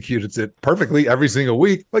and executes it perfectly every single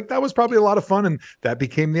week. Like that was probably a lot of fun, and that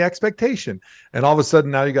became the expectation. And all of a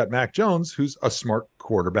sudden now you got Mac Jones, who's a smart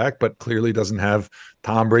quarterback, but clearly doesn't have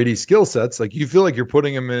Tom Brady's skill sets. Like you feel like you're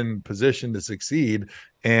putting him in position to succeed,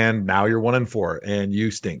 and now you're 1-4 and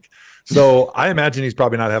you stink. So I imagine he's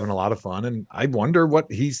probably not having a lot of fun, and I wonder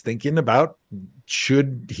what he's thinking about.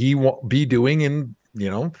 Should he be doing in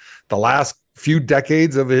the last few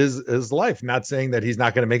decades of his life? Not saying that he's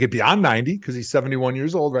not going to make it beyond 90 because he's 71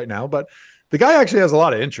 years old right now, but the guy actually has a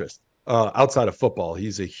lot of interest outside of football.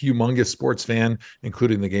 He's a humongous sports fan,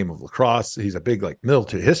 including the game of lacrosse. He's a big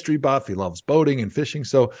military history buff. He loves boating and fishing.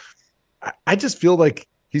 So I just feel like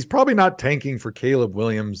he's probably not tanking for Caleb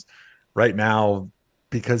Williams right now,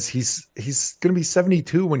 because he's going to be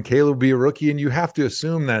 72 when Caleb will be a rookie. And you have to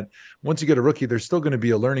assume that once you get a rookie, there's still going to be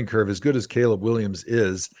a learning curve as good as Caleb Williams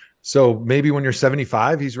is. So maybe when you're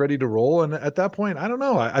 75, he's ready to roll. And at that point, I don't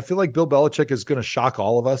know. I feel like Bill Belichick is going to shock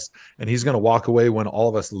all of us, and he's going to walk away when all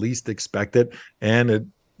of us least expect it.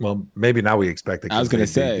 And maybe now we expect it. I was going to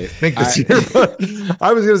say, this year, but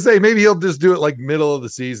I was going to say maybe he'll just do it middle of the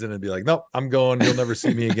season and be like, nope, I'm going. You'll never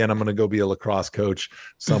see me again. I'm going to go be a lacrosse coach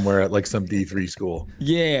somewhere at some D3 school.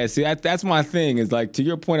 Yeah, see, that's my thing is to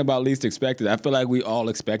your point about least expected, I feel like we all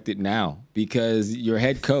expect it now, because your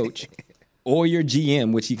head coach or your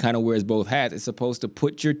GM, which he kind of wears both hats, is supposed to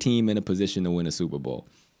put your team in a position to win a Super Bowl.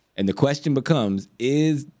 And the question becomes,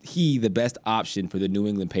 is he the best option for the New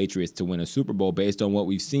England Patriots to win a Super Bowl based on what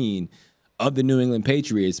we've seen of the New England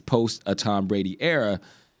Patriots post a Tom Brady era?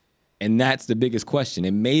 And that's the biggest question.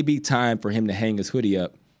 It may be time for him to hang his hoodie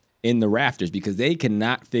up in the rafters, because they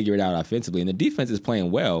cannot figure it out offensively. And the defense is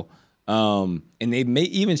playing well. And they may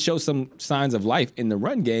even show some signs of life in the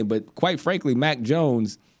run game. But quite frankly, Mac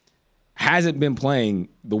Jones, hasn't been playing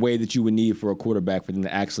the way that you would need for a quarterback for them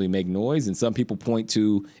to actually make noise. And some people point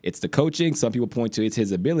to it's the coaching. Some people point to it's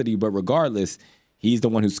his ability. But regardless, he's the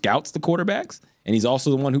one who scouts the quarterbacks, and he's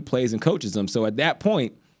also the one who plays and coaches them. So at that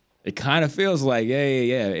point, it kind of feels like, yeah,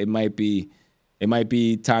 it might be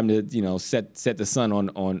time to set the sun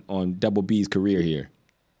on Double B's career here.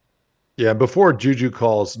 Yeah, before Juju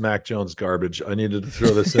calls Mac Jones garbage, I needed to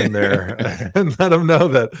throw this in there and let him know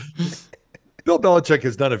that Bill Belichick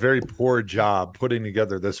has done a very poor job putting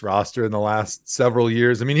together this roster in the last several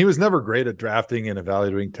years. I mean, he was never great at drafting and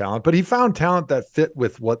evaluating talent, but he found talent that fit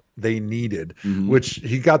with what they needed, which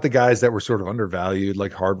he got the guys that were sort of undervalued,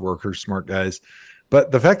 like hard workers, smart guys.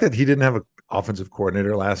 But the fact that he didn't have an offensive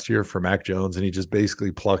coordinator last year for Mac Jones, and he just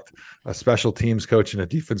basically plucked a special teams coach and a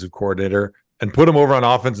defensive coordinator and put him over on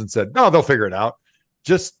offense and said, no, they'll figure it out.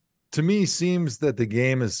 Just to me seems that the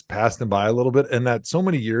game has passed him by a little bit, and that so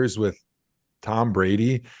many years with Tom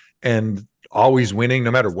Brady and always winning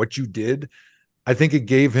no matter what you did, I think it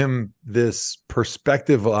gave him this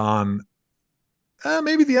perspective on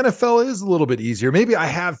maybe the NFL is a little bit easier. Maybe I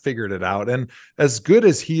have figured it out. And as good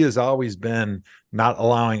as he has always been, not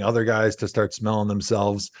allowing other guys to start smelling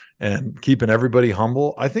themselves and keeping everybody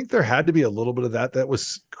humble, I think there had to be a little bit of that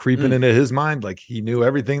was creeping into his mind. Like he knew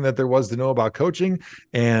everything that there was to know about coaching.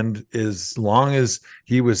 And as long as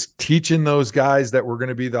he was teaching those guys that were going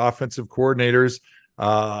to be the offensive coordinators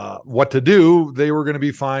what to do, they were going to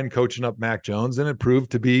be fine coaching up Mac Jones. And it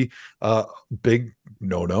proved to be a big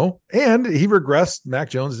no. And he regressed. Mac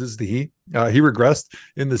Jones is he regressed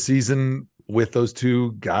in the season with those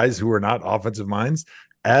two guys who are not offensive minds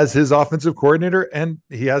as his offensive coordinator. And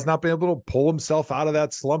he has not been able to pull himself out of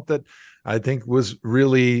that slump that I think was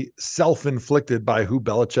really self-inflicted by who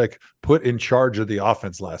Belichick put in charge of the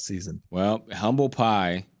offense last season. Well, humble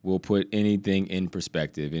pie will put anything in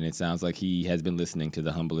perspective, and it sounds like he has been listening to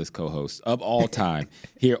the humblest co-host of all time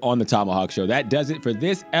here on the ThomaHawk Show. That does it for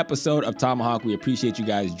this episode of ThomaHawk. We appreciate you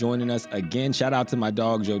guys joining us again. Shout out to my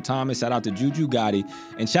dog, Joe Thomas. Shout out to Juju Gotti,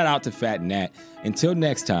 and shout out to Phatt Nat. Until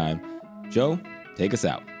next time, Joe, take us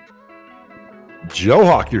out. Joe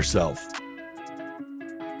Hawk yourself.